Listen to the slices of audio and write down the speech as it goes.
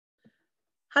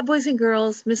Hi, boys and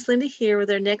girls. Miss Linda here with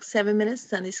our next 7-minute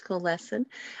Sunday school lesson.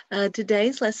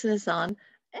 Today's lesson is on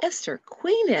Esther,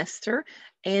 Queen Esther,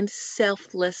 and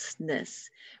selflessness.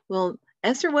 Well,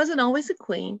 Esther wasn't always a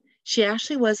queen. She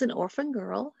actually was an orphan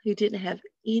girl who didn't have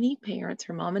any parents.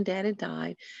 Her mom and dad had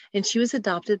died, and she was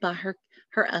adopted by her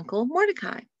uncle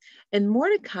Mordecai. And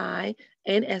Mordecai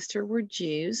and Esther were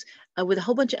Jews with a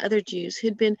whole bunch of other Jews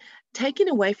who'd been taken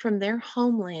away from their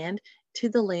homeland to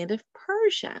the land of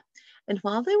Persia. And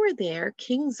while they were there,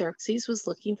 King Xerxes was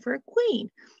looking for a queen.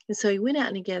 And so he went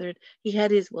out and he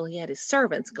had his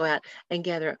servants go out and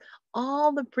gather up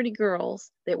all the pretty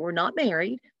girls that were not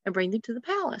married and bring them to the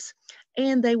palace.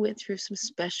 And they went through some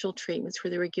special treatments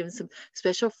where they were given some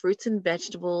special fruits and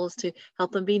vegetables to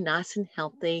help them be nice and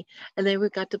healthy. And they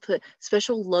got to put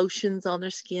special lotions on their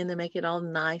skin to make it all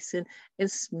nice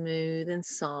and smooth and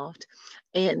soft.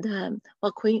 And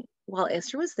while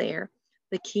Esther was there,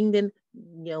 the king then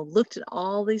looked at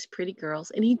all these pretty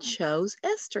girls and he chose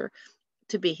Esther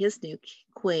to be his new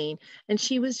queen. And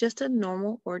she was just a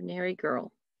normal, ordinary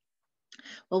girl.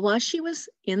 Well, while she was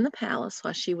in the palace,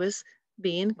 while she was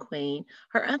being queen,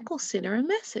 her uncle sent her a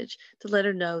message to let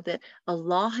her know that a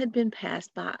law had been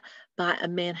passed by a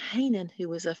man Hanan who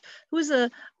was a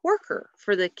worker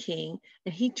for the king,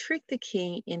 and he tricked the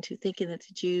king into thinking that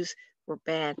the Jews were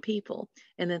bad people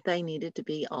and that they needed to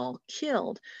be all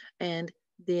killed. And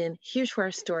then here's where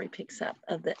our story picks up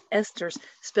of the Esther's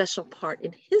special part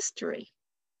in history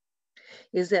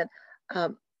is that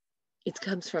it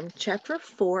comes from chapter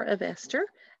 4 of Esther,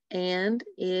 and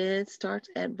it starts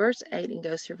at verse 8 and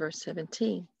goes through verse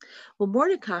 17. Well,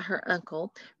 Mordecai, her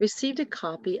uncle, received a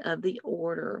copy of the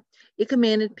order. It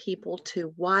commanded people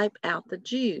to wipe out the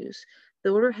Jews.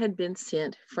 The order had been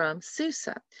sent from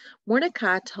Susa.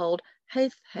 Mordecai told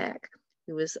Hathach,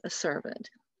 who was a servant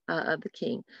of the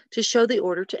king, to show the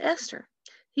order to Esther.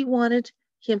 He wanted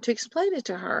him to explain it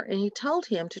to her, and he told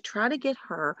him to try to get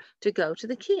her to go to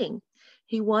the king.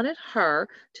 He wanted her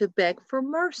to beg for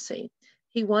mercy.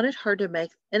 He wanted her to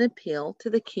make an appeal to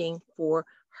the king for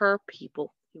her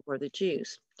people, who were the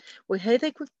Jews. Well,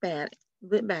 Hathach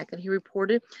went back and he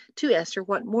reported to Esther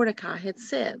what Mordecai had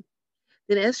said.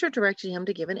 Then Esther directed him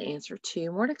to give an answer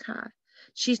to Mordecai.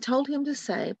 She told him to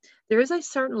say, there is a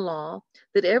certain law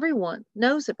that everyone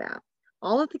knows about.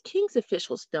 All of the king's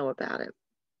officials know about it.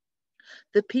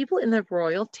 The people in the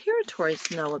royal territories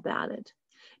know about it.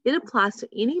 It applies to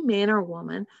any man or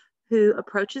woman who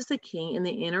approaches the king in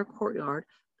the inner courtyard,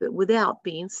 but without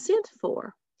being sent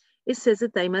for. It says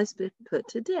that they must be put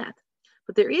to death.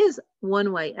 But there is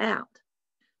one way out.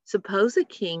 Suppose the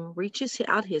king reaches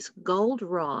out his gold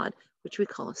rod, which we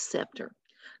call a scepter,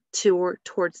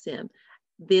 towards them.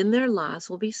 Then their lives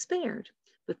will be spared.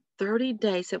 But 30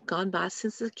 days have gone by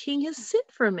since the king has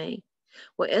sent for me.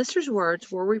 Well, Esther's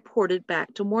words were reported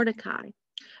back to Mordecai.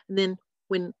 And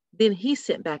then he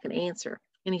sent back an answer.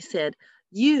 And he said,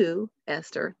 you,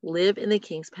 Esther, live in the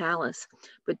king's palace.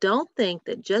 But don't think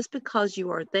that just because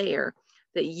you are there,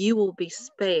 that you will be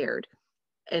spared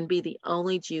and be the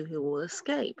only Jew who will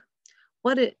escape.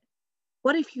 What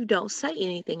if you don't say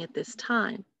anything at this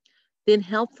time? Then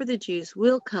help for the Jews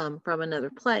will come from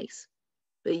another place,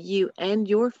 but you and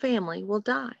your family will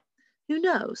die. Who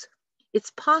knows?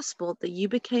 It's possible that you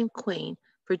became queen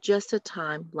for just a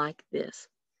time like this.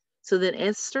 So then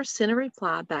Esther sent a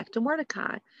reply back to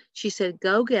Mordecai. She said,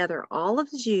 go gather all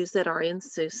of the Jews that are in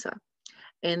Susa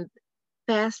and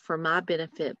fast for my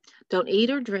benefit. Don't eat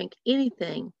or drink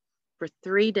anything for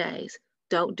 3 days.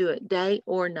 Don't do it day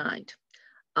or night.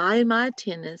 I and my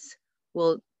attendants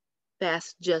will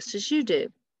fast just as you do.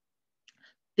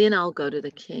 Then I'll go to the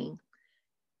king,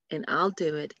 and I'll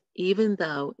do it even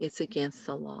though it's against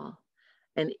the law.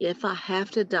 And if I have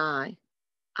to die,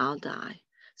 I'll die.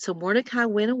 So Mordecai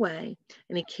went away,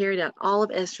 and he carried out all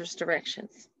of Esther's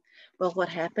directions. Well, what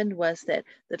happened was that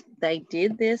they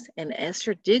did this, and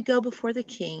Esther did go before the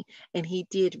king, and he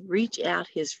did reach out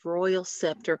his royal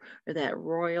scepter,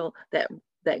 or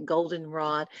that golden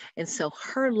rod, and so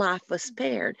her life was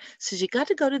spared. So she got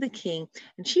to go to the king,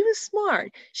 and she was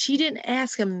smart. She didn't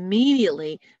ask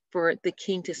immediately for the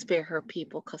king to spare her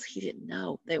people because he didn't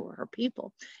know they were her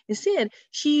people. Instead,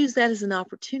 she used that as an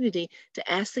opportunity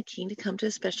to ask the king to come to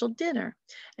a special dinner.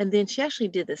 And then she actually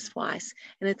did this twice.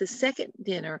 And at the second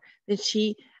dinner, then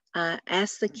she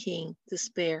asked the king to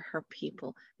spare her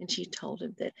people. And she told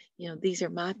him that, these are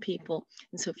my people.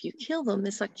 And so if you kill them,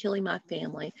 it's like killing my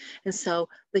family. And so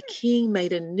the king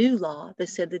made a new law that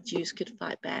said the Jews could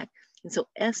fight back. And so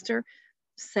Esther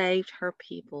saved her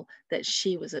people, that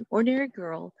she was an ordinary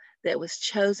girl that was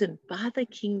chosen by the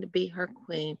king to be her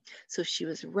queen. So she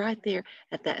was right there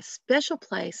at that special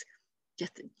place,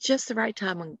 just the right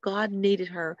time when God needed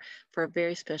her for a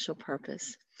very special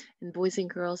purpose. And boys and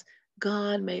girls,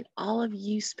 God made all of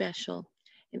you special,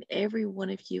 and every one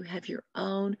of you have your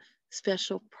own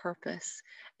special purpose.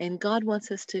 And God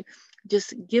wants us to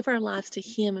just give our lives to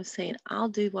Him and saying, I'll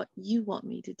do what you want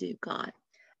me to do, God.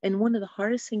 And one of the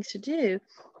hardest things to do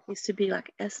is to be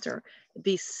like Esther,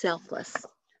 be selfless.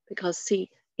 Because, see,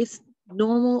 it's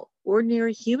normal,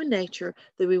 ordinary human nature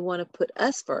that we want to put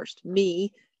us first,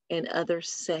 me, and others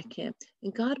second.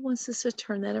 And God wants us to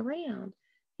turn that around.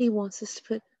 He wants us to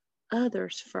put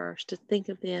others first, to think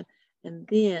of them, and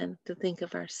then to think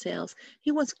of ourselves.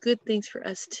 He wants good things for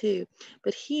us too,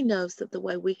 but He knows that the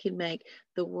way we can make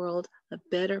the world a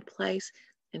better place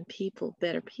and people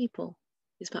better people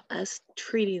is by us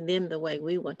treating them the way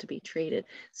we want to be treated.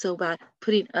 So by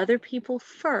putting other people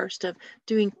first, of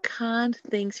doing kind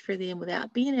things for them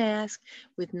without being asked,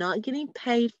 with not getting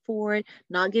paid for it,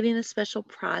 not getting a special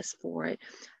prize for it,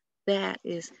 that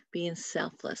is being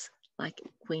selfless, like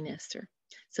Queen Esther.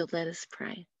 So let us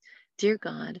pray. Dear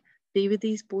God, be with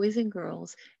these boys and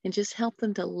girls and just help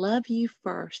them to love you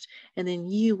first, and then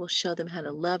you will show them how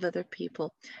to love other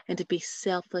people and to be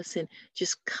selfless and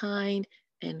just kind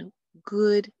and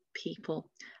good people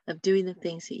of doing the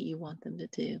things that you want them to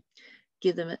do.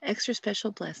 Give them an extra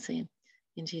special blessing.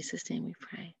 In Jesus' name we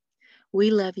pray.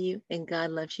 We love you, and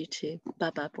God loves you too.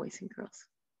 Bye-bye, boys and girls.